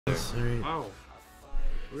Wow.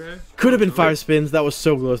 Okay. Could have been 5 spins. That was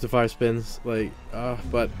so close to 5 spins. Like,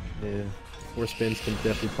 but yeah, 4 spins can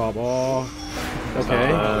definitely pop. Oh,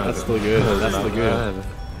 okay. That's still good. That's still good.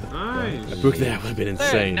 Nice. A book that would have been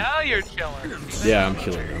insane. Now you're chilling. Yeah, I'm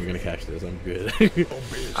chilling. I'm gonna catch this. I'm good.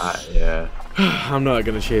 Yeah. I'm not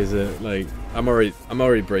gonna chase it. Like, I'm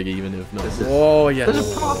already break even if not. Oh yes. This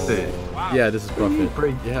is profit. Wow. Yeah, this is profit.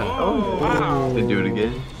 Break. Yeah. Oh, wow. Then do it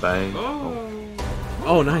again. Bang.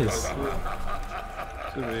 Oh, nice.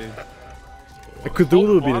 A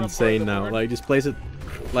Cthulhu would be insane now. Like, just place it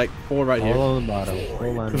like 4 right here. All on the bottom.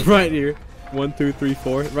 Full line. Right here. 1, 2, 3,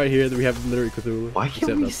 4. Right here. Then we have literally Cthulhu. Why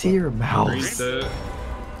can't we see your mouse?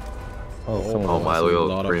 Oh, my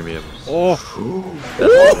loyal premiums. Oh.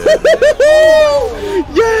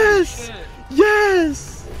 Yes!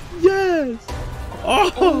 Yes! Yes!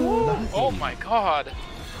 Oh! Oh my god.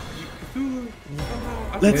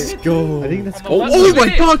 Let's go! I think that's Oh my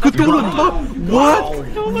god, Cthulhu! What?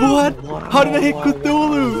 What? How did I hit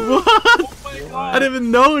Cthulhu? What? I didn't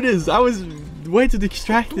even notice. I was way too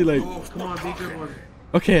distracted. Like, Come on, be good one.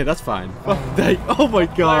 okay, that's fine. Fuck that. Oh my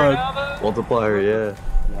god! Multiplier, yeah.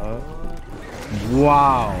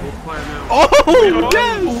 Wow! Multiplier now. Oh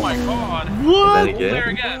yes! Oh my god. What? Then There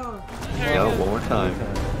again. again. Yeah, one more time.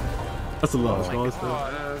 That's a lot. Small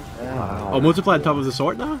stuff. Wow. Oh, multiply on top of the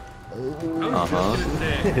sword now? Uh-huh.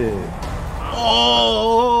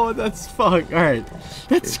 Oh, that's fuck. Alright.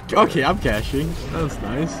 That's okay, I'm cashing. That's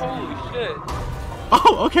nice. Holy shit.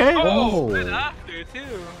 Oh, okay. Oh, good after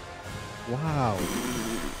too. wow.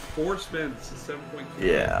 4 spins, 7.2.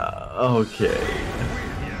 Yeah, okay.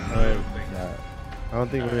 Alright. I don't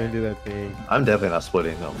think we're gonna do that thing. I'm definitely not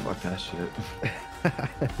splitting. No, fuck that shit.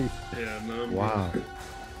 Yeah, no. Wow.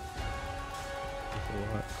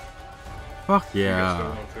 Fuck I yeah. still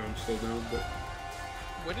want to, I'm still down, but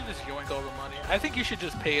When did this yoink all the money? I think you should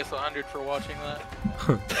just pay us 100 for watching that.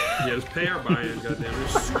 yeah, just pay our buy-in,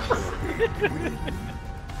 goddammit.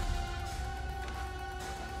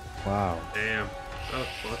 Wow. Damn, that was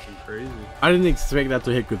fucking crazy. I didn't expect that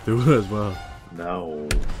to hit Cthulhu as well. No.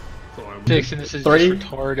 Dixon, this is 3, just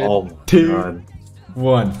retarded. Oh my 2, god.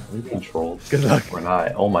 1. We controlled. Good luck. We're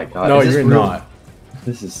not. Oh my god. No, Is this you're real? not.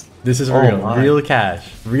 This is This is Oh real. my. Real cash.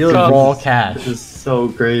 Real Cups. raw this cash. is so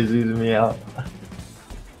crazy to me. Out.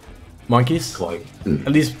 Monkeys? Like,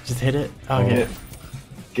 At least just hit it. Okay.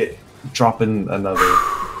 get dropping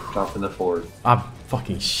the 4. I'm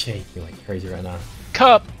fucking shaking like crazy right now.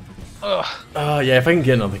 Cup. Ugh. Oh yeah, if I can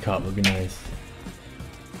get another cup, it'd be nice.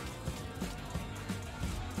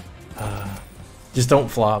 Just don't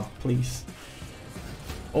flop, please.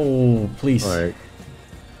 Oh, please. Alright.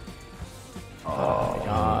 Oh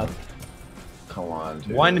God. come on,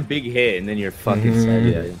 dude. One big hit and then you're fucking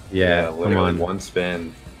set. Yeah. Literally Come on. one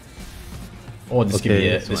spin. Oh, this could be Okay,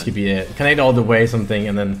 it. that's This fine. could be it. Connect all the way something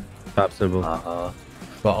and then Top symbol.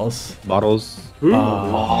 bottles. Bottles.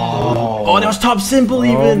 Oh, that was top simple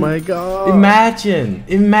even. Oh my god.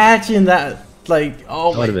 Imagine that. Like,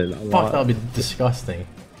 oh my, That would've been a fuck, lot. that would be disgusting.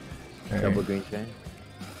 Alright. Double green chain.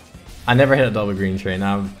 I never hit a double green train.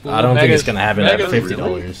 Now Ooh, I don't think it's Megas- gonna happen at Megas-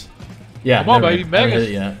 $50. Yeah, Come on, never- baby, never hit Megas.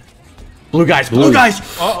 it yet. Blue guys, blue guys!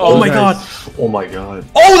 Uh-oh. Oh my god! Oh my god.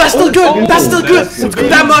 Oh, that's still good! That's still good!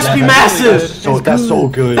 That must be massive! That's so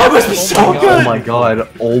good. That must be so Oh good! my god.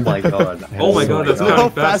 Oh my god. Oh my god, that's Look how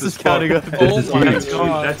counting fast fast it's as counting fuck. up. This is Oh my huge.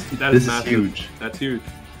 god. That's This is massive. huge. That's huge.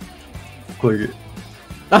 Click it.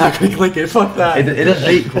 I'm not gonna click it, fuck that. It is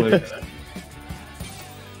 8 clicks.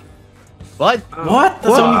 What? What?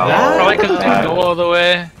 That's only Probably that? because it didn't go all the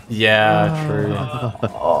way. Yeah, true.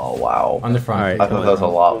 Oh wow. On the front. Alright. I thought that was a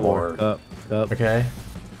lot more. Up. Okay.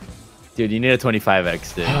 Dude, you need a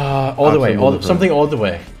 25x, dude. All the way, something all the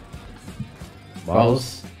way.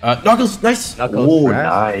 Bottles. Knuckles, nice! Knuckles. Oh,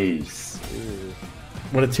 crap. nice.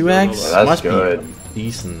 What, a 2x? Yeah, that's Must good. be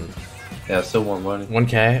decent. Yeah, still more money.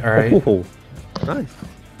 1k, alright. Oh, nice.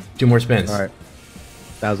 2 more spins. Alright.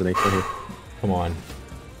 1,000 right here. Come on.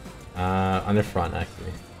 On the front,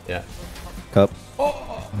 actually. Yeah. Cup.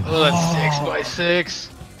 Oh, that's 6 by 6.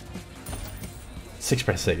 6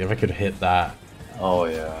 by 6, if I could hit that. Oh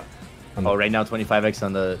yeah. Oh, right now 25x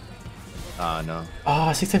on the. No.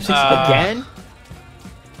 Oh, 6 times 6 Again?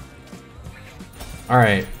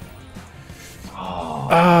 Alright.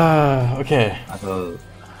 Okay. I thought.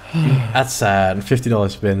 That's sad.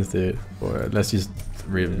 $50 spins, dude. Or let's just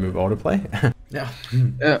remove autoplay. Yeah.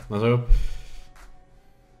 Yeah. Let's go.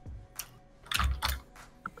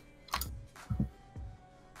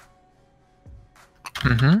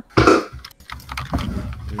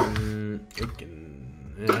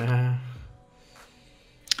 Ja.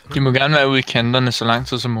 De må gerne være ude i kanterne så lang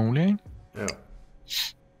tid som muligt, ikke? Ja.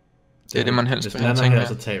 Det er det, man helst Hvis vil den have, lander tænker her,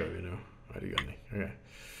 jeg. så taber vi nu. Nej, det gør den ikke. Okay.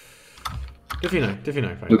 Det er fint nok, det er fint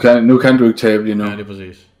nok Nu faktisk. nu kan du ikke tabe lige nu. Ja, det er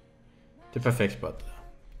præcis. Det er perfekt spot.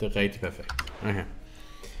 Det er rigtig perfekt. Okay.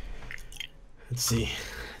 Let's see.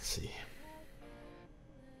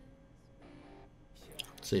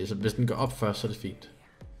 Se, så hvis den går op først, så er det fint.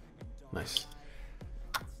 Nice.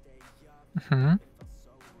 Mhm.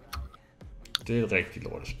 Det er et rigtig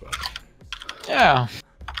lortespot. Ja.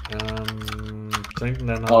 Tænk den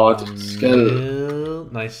lander det skal.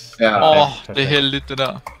 med. Nice. Ja. Det er heldigt, det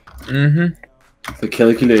der. Mhm. Det er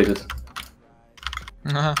calculated.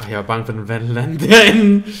 Aha. Jeg var bange for den vand land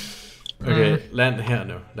derinde. Okay, land her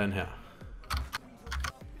nu. Land her.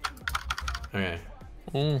 Okay.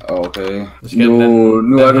 Okay. skal den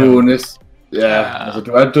Nu er den du her. næst. Ja, altså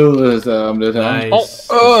du er død så om lidt her.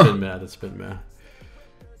 Nice. Spil mere, det spil mere.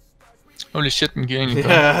 Holy shit, den giver egentlig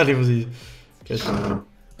godt. Ja, det er præcis.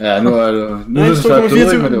 Ja, nu er du... Nu Nej, er du snart død, 2,24.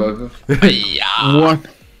 ikke? Men det var godt. Ja.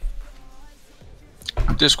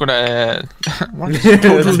 Det er sgu da... Det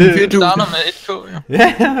starter med 1k,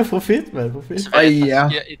 ja. Ja, profit, mand, profit. Ja,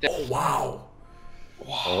 i dag. Wow.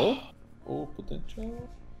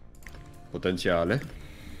 Potentiale.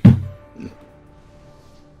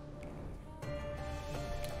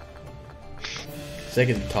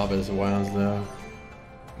 Second top is wilds though.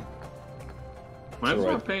 Mine's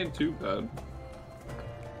not paying too bad.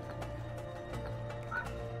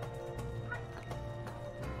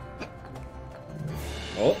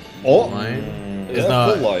 Mine is Yeah,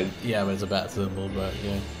 not. full line. Yeah, but it's a bat symbol, but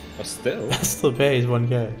yeah. But still. That still pays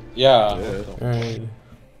 1k. Yeah. Alright.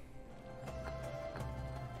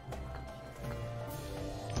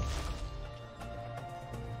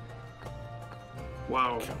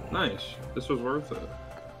 Wow, nice. This was worth it.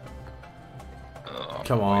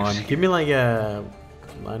 Come on, give me like a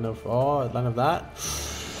line of that.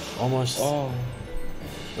 Almost. Oh.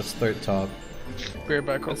 What's third top? Be right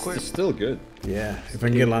back real It's quick. still good. Yeah, if I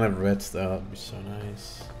can get a line of reds, that'd be so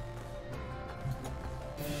nice.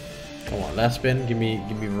 Come on, last spin. Give me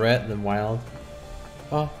red, then wild.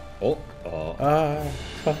 Oh. Oh.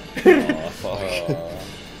 Fuck.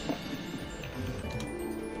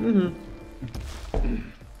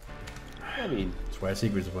 I mean, Swear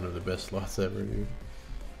Secrets is one of the best slots ever, dude.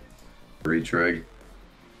 Retrig.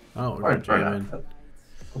 Oh, we're Alright, try jamming. that.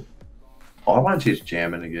 Oh, I want to chase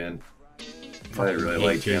jamming again. I really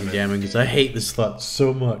like jamming. jamming because I hate this slot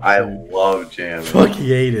so much. I dude. love jamming. Fucking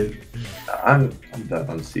hate it. I'm deaf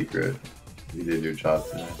on secret. You did your job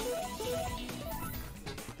today.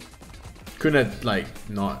 Couldn't like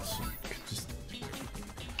not just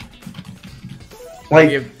Like,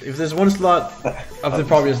 if there's one slot of the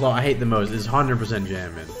probably slot I hate the most is 100%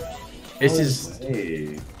 jamming. It's just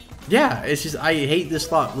hey, yeah, it's just I hate this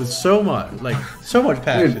slot with so much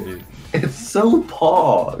passion, dude. it's so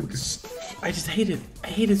pogs. I just hate it. I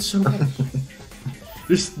hate it so much.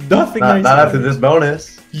 There's nothing Not nice. after this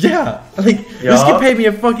bonus. Yeah, like this Yeah. could pay me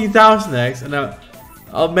a fucking 1,000x, and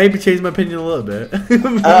I'll maybe change my opinion a little bit. I was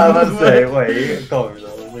about to say, wait, you can call me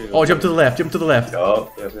though. Oh, jump to the left. Jump to the left.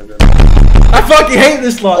 Yup. I fucking hate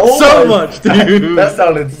this slot Oh so my- much, dude. That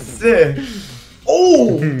sounded sick.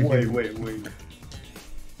 Oh, wait. Oh, wait.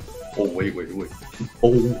 Oh, wait.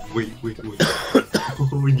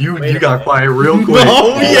 Oh, you got quiet real quick.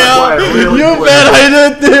 Oh You got yeah, quiet real you quick. bet I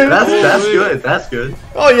did, dude. That's good. That's good.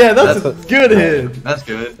 Oh yeah, that's a good hit. That's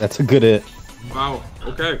good. that's a good hit. Wow,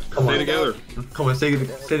 okay, Come stay on. together. Come on, stay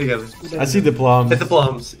together. I see the plums. Hit the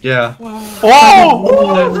plums. Yeah.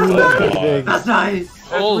 Oh! That's nice.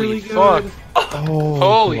 Holy fuck. Oh,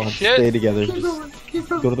 Holy come on, shit. Stay together. Just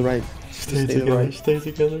go to the right. Stay Stay together. Stay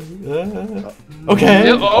together. Okay.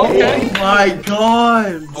 Yeah, okay. Oh my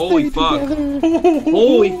god. Holy fuck.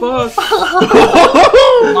 Holy fuck.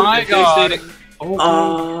 My god.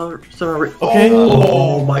 Sorry. Okay.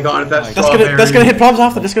 Oh my god, that's That's gonna hit plums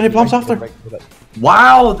after. That's gonna hit plums after.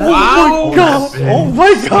 Wow. That's Oh my god. Oh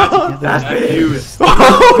my god. That's big.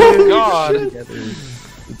 Oh god.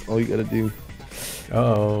 That's all you gotta do. Uh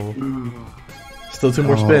oh. Still two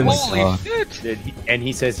more spins. Holy shit. Dude, and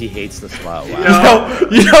he says he hates the slot. Wow.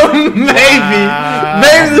 Maybe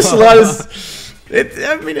the slot is.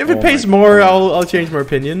 I mean, if it pays more, I'll change my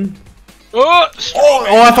opinion. Oh,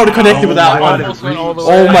 Oh, I thought it connected with that one. almost went all the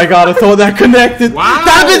way. Oh my god, I thought that connected. Wow.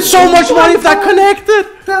 That'd been so much money if that connected.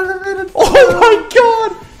 Oh my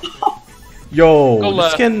god. Yo, Go this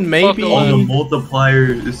left. can maybe. Fuck The multiplier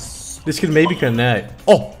is. This can maybe connect.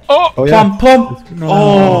 Oh, Oh, Oh yeah. plum.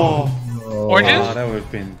 Oh. oranges? that would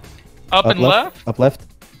have been. Up and left? Up left.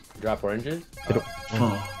 Drop oranges?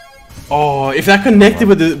 Oh, if that connected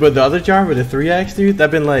with the other jar with the 3x, dude,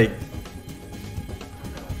 that'd been like.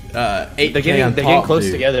 8K They're getting, on they're top, getting close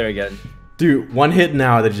dude. together again. Dude, one hit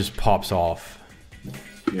now that just pops off.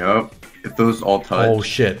 Yep. If those all touch. Oh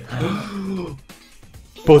shit.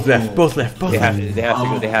 Both left, both left, both They left. have, they have to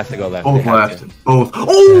go. They have to go left. Both They have left. to. Both.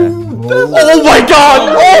 Oh my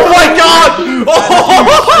god! Oh my god!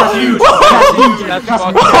 That's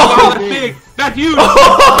fucking Oh, that's big. That's huge.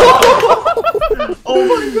 Oh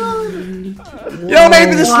my god. You know,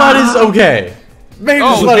 maybe the slot is okay. Maybe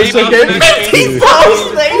the slot is maybe. okay.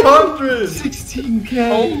 15,800! 16k.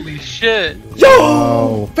 Holy shit.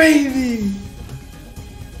 Yo, baby!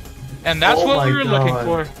 And that's Oh what my we were looking God.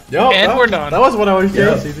 for. Yo, And we're done. That was what I was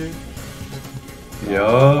Yeah. chasing, dude.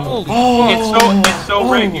 Yeah. Holy It's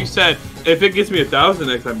so rank. You said if it gets me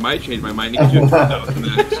 1,000x, I might change my mind. It gives you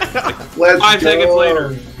 2,000x. Let's 5 go. seconds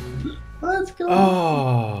later. Let's go.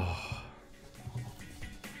 Oh.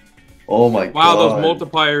 Oh my god. Wow, those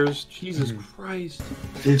multipliers. Jesus Christ.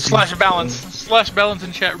 Slash balance. Slash balance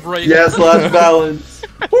in chat right. Yeah, slash balance.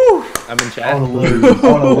 I'm in I chat. wanna look. I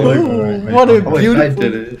wanna look. What a Oh, wait, I beautiful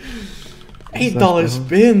did it. $8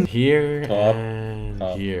 spin. Here Top. and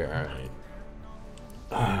Top. here.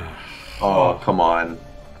 Alright. Oh, come on.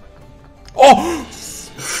 Oh!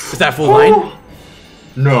 Is that full line?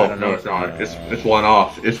 No, no, it's not. It's one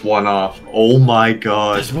off. It's one off. Oh my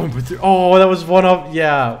god. That's 1.3. Oh, that was one up.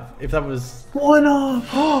 Yeah. If that was One off.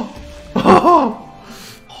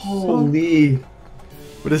 Holy.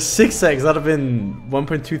 with a 6x, that'd have been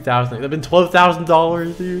 1.2 thousand. That'd have been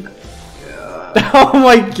 $12,000, dude. Yeah. Oh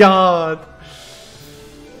my god.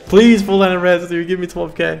 Please, full line of reds, dude. Give me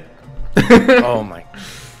 12k. Oh my.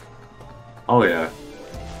 Oh yeah.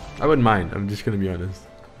 I wouldn't mind. I'm just gonna be honest.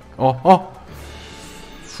 Oh.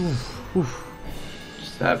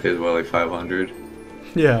 Just have his well like 500.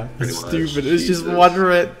 Yeah, Pretty it's much, stupid. It's just Jesus. one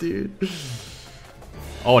red, dude.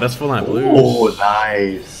 Oh, that's full line blues. Oh,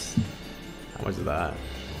 nice. How much is that?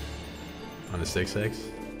 On a 6x?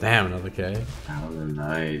 Damn, another K. That was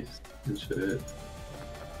nice. Good shit.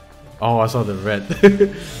 Oh, I saw the red.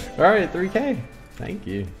 Alright, 3k. Thank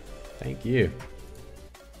you. Thank you.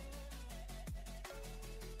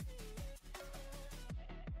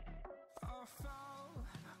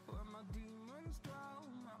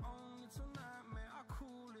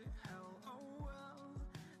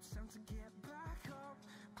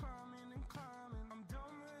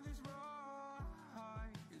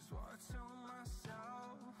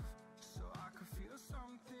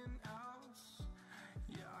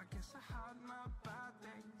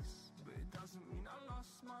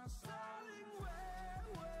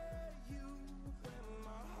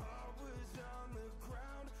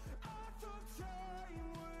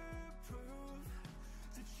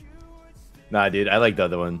 Nah, dude, I like the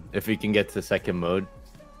other one. If we can get to the second mode.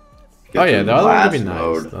 Oh yeah, the other one could be Last nice.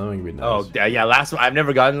 mode. The other one could be nice. Oh yeah, last one. I've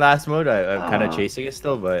never gotten last mode. I'm kind of chasing it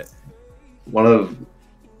still, but One of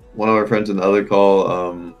our friends in the other call,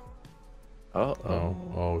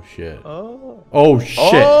 Oh shit. oh, Oh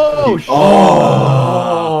shit. oh,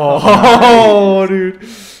 Oh, dude. at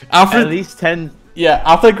Alfred, least 10. yeah,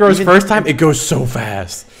 after it grows first time, it goes so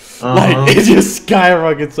fast. Like, it just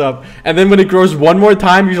skyrockets up. And then when it grows one more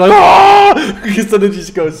time, you're like, oh! Because then it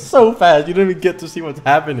just goes so fast. You don't even get to see what's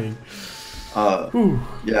happening.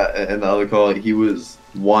 yeah, and the other call, he was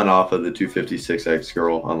one off of the 256x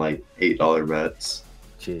girl on like $8 bets.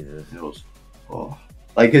 Jesus. It was,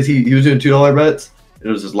 like, cause he was doing $2 bets. It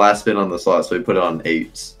was his last spin on the slot, so he put it on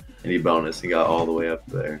 8s, and he bonus and got all the way up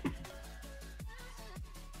there.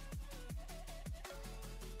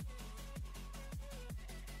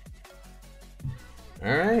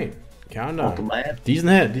 All right, countdown. Decent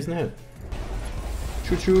hit, decent hit.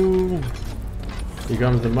 Choo choo. Here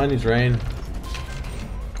comes the money train.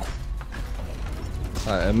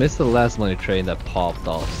 Alright, I missed the last money train that popped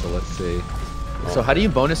off, so let's see. So how do you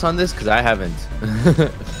bonus on this? Because I haven't.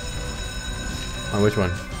 On which one?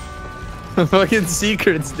 Fucking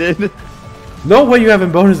secrets, dude. No way, you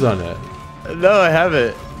haven't bonus on it. No, I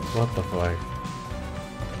haven't. What the fuck?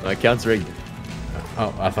 My account's rigged.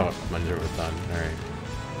 Oh, I thought mine was done. All right.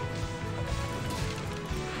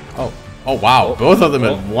 Oh wow, both of them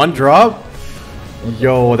in one drop.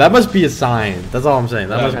 Yo, that must be a sign. That's all I'm saying.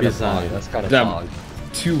 That must be a sign. That's kind of Damn. fog.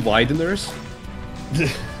 2 wideners.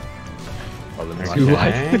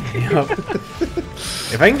 Okay. Yup.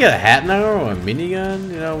 If I can get a hat now or a minigun,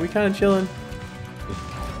 you know, we kind of chilling.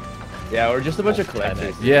 Yeah, or just a bunch of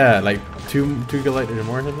collectors. Yeah, like two collectors or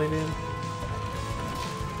more or something, dude.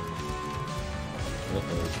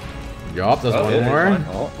 Yup, that's one more.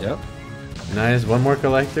 Oh, yep. Nice, one more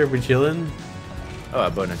collector. We chilling. Oh, a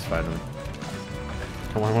bonus finally.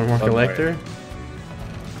 Come on, one more One collector.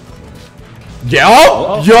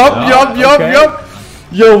 Yeah. Yup. okay.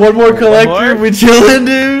 Yo, one more collector. We chillin',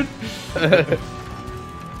 dude.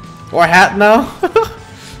 Or hat now.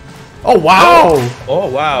 Oh wow. Oh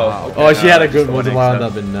wow. Okay, Oh, she had a good just one. the Wow,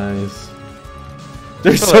 next that'd been nice.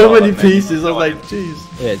 There's so many pieces. I'm like, jeez.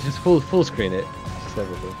 Yeah, just full screen it. Just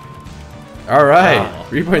everything. All right, Wow.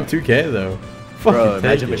 3.2K though. Bro, Fucking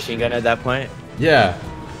imagine take it. machine gun at that point. Yeah.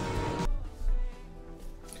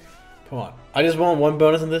 Come on. I just want one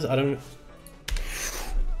bonus on this. I don't.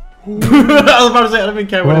 I was about to say I don't even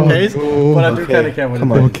care what it pays, but I do kind of care what it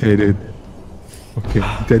pays. Okay, dude. Okay,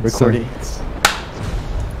 dead Recording.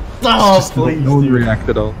 Oh, please, Don't dude. react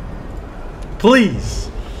at all.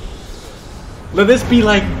 Please. Let this be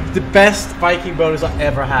like the best Viking bonus I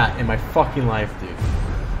ever had in my fucking life, dude.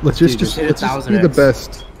 Let's just be the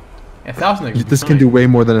best. 1,000. This can do way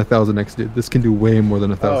more than 1,000x, dude. This can do way more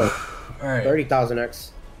than 1,000. All right.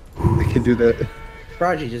 30,000x. I can do that.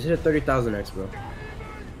 Prodigy, just hit a 30,000x, bro.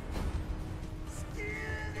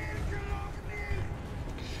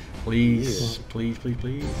 Please, please, please,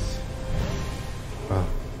 please. Oh,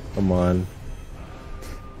 come on.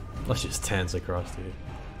 Let's just tens across, dude.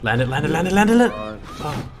 Land it, land it, land it, land it, land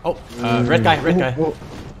it. Oh, red guy, red guy.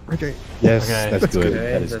 Okay. Yes, Okay. that's good. Okay,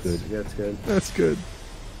 That is that's good. That's good. That's good.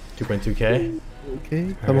 2.2K.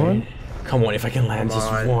 Okay, Come on. Come on, if I can land Come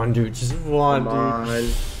just on. one, dude. Just one, Come dude.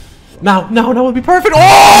 on. Now, that would be perfect.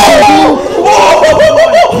 Oh!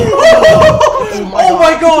 Oh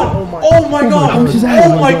my god! Oh my god!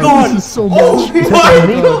 Oh my god! This is so much. Oh my god!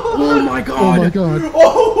 Oh my god! Oh my god.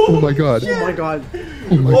 Oh Oh my god. Oh my god!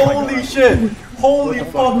 Oh my god. Holy shit! Holy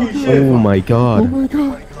fucking Oh shit! my Oh god. my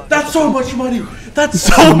god. That's so much money! That's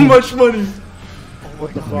so much money!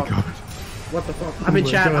 What the Oh my fuck? god. What the fuck? I'm in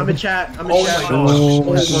chat. I'm in chat. I'm in Oh chat. my gosh! Oh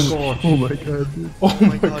my gosh! Oh my god, dude. Oh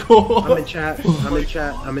my I'm god! in chat. I'm in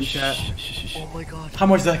chat. I'm in chat. How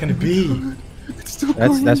much is that gonna be? It's still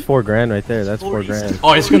That's $4,000 right there. That's $4,000.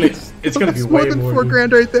 Oh, it's gonna be more way than more. 4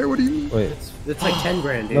 grand right there. What do you mean? Wait. It's like 10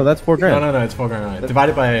 grand, dude. No, that's $4,000. No, it's 4 grand.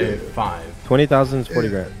 Divided by 5. 20,000 is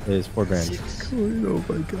 $40,000. Is $4,000. Oh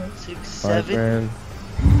my god. 5,000.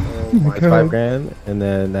 Oh my That's $5,000, and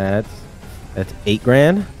then that's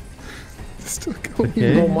 $8,000. It's still going.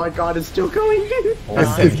 Okay. Oh my god, it's still going, dude. That's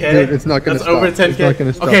 10K. Dude, it's not gonna That's stop. over 10K. It's not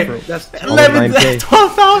gonna stop, Okay. bro. That's 10. 9K.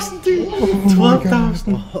 12,000, dude.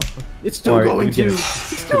 12,000. It's still Alright, going, we get dude. it.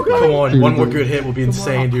 It's still going. Come on, one more good hit will be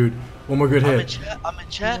insane, dude. One more good hit. I'm in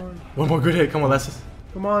chat. One more good hit. Come on, let's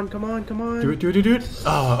Come on, come on, come on. do it, do it, do it.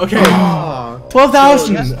 Oh, okay. Ah.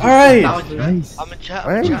 12,000. All right. Nice. I'm in chat.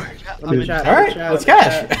 I'm in chat. I'm in chat. All right. Let's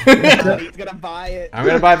cash. He's gonna buy it. I'm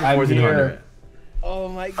gonna buy it for 1,400. Oh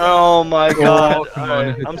my god. Oh my god. come on,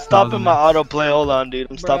 Alright, hit I'm the stopping my 1,000. autoplay. Hold on, dude.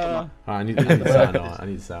 I'm stopping my. Oh, I need sound on. I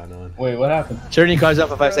need sound on. Wait, what happened? Turn your cards up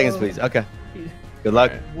for 5 seconds, please. Okay. Good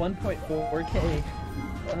luck. 1.4K.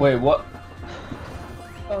 Wait, what?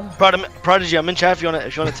 Prodigy, I'm in chat if you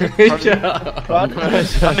wanna tip. Prodigy. Prod,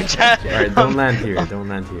 I'm in chat. All right, don't land here. Don't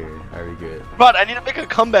land here. Are we good? Prod, I need to make a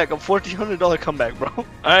comeback, a $1,400 comeback, bro.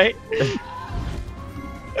 Alright?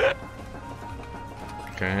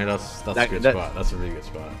 Okay, that's a That- good that- spot. That's a really good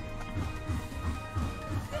spot.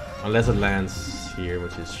 Unless it lands here,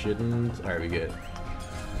 which it shouldn't. Alright, we good.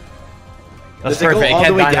 That's Does it go perfect. all Can't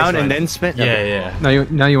the way die down next and one. then spin? Yeah, yeah.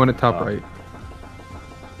 Now you want it top right.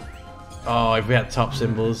 Oh, if we had top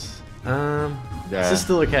symbols. This is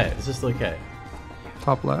still okay. This is still okay.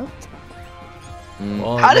 Top left.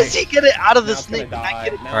 Well, How does he get it out of the snake?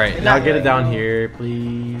 Alright, now get it down here,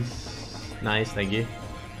 please. Nice, thank you.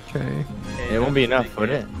 Okay. It won't be enough, would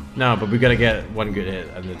it? No, but we gotta get one good hit,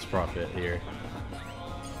 and it's profit here.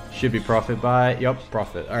 Should be profit by. Yup,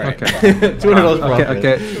 profit. Alright. Okay. $200 profit.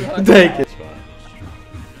 Okay. Take it.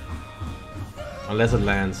 Unless it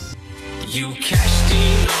lands. You cashed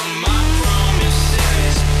in on my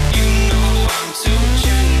promises. You know I'm too